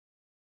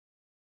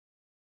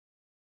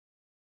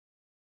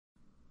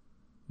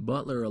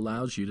Butler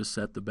allows you to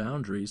set the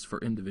boundaries for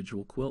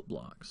individual quilt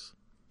blocks.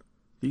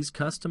 These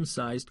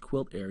custom-sized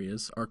quilt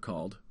areas are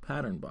called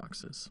pattern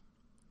boxes.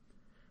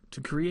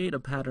 To create a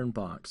pattern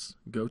box,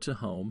 go to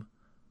Home,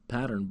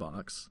 Pattern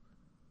Box,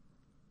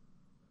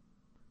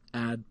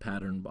 Add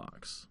Pattern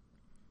Box.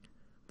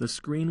 The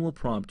screen will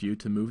prompt you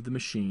to move the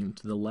machine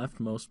to the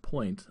leftmost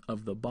point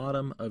of the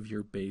bottom of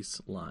your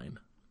base line.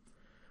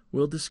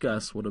 We'll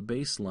discuss what a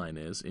baseline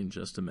is in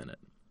just a minute.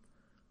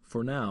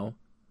 For now,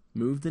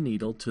 move the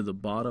needle to the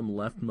bottom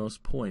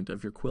leftmost point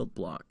of your quilt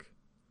block.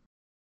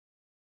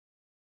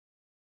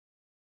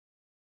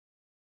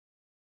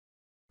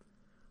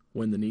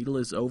 When the needle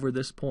is over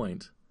this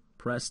point,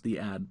 press the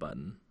Add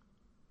button.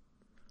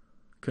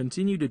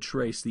 Continue to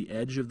trace the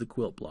edge of the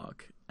quilt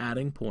block,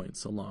 adding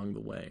points along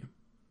the way.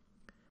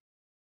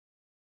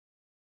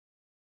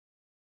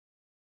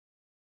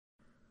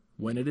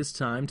 When it is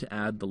time to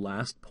add the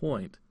last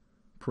point,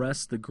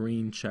 press the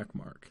green check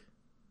mark.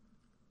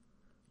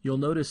 You'll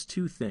notice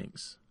two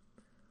things.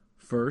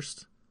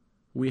 First,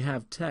 we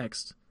have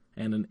text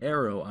and an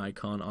arrow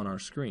icon on our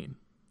screen.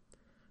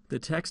 The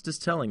text is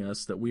telling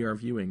us that we are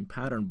viewing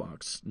pattern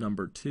box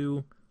number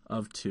 2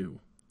 of 2.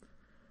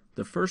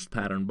 The first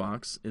pattern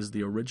box is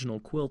the original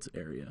quilt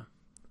area.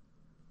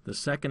 The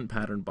second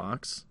pattern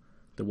box,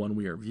 the one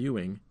we are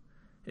viewing,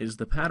 is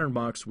the pattern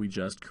box we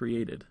just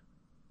created.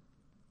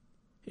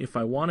 If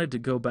I wanted to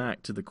go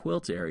back to the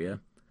quilt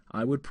area,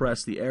 I would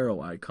press the arrow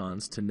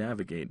icons to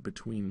navigate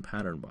between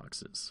pattern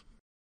boxes.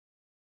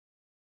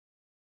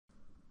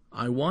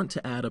 I want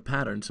to add a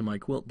pattern to my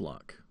quilt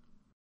block.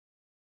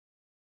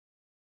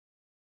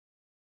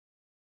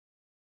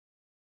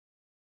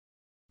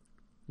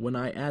 When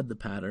I add the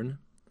pattern,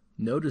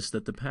 notice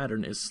that the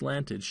pattern is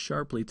slanted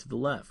sharply to the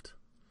left.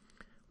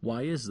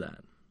 Why is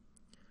that?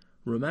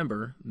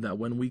 Remember that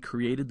when we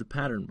created the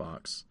pattern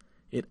box,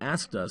 it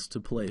asked us to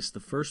place the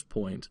first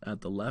point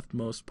at the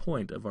leftmost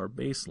point of our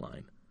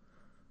baseline.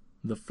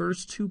 The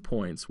first 2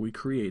 points we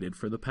created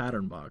for the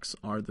pattern box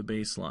are the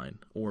baseline,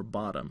 or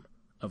bottom,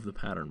 of the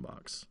pattern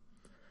box.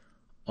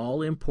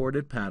 All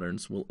imported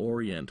patterns will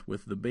orient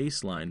with the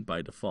baseline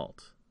by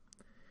default.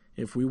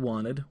 If we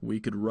wanted, we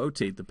could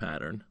rotate the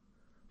pattern,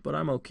 but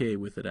I'm okay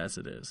with it as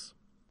it is.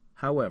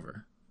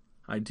 However,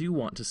 I do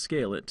want to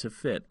scale it to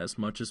fit as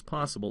much as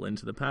possible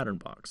into the pattern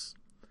box.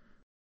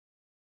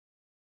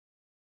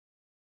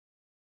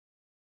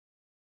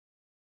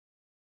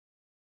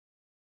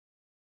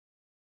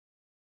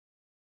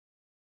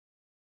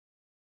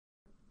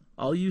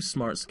 I'll use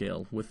Smart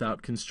Scale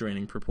without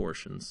constraining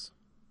proportions.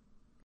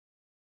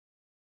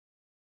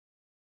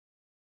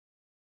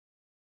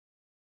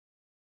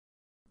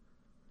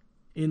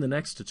 In the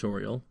next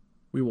tutorial,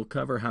 we will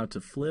cover how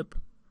to flip,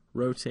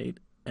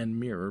 rotate, and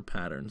mirror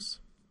patterns.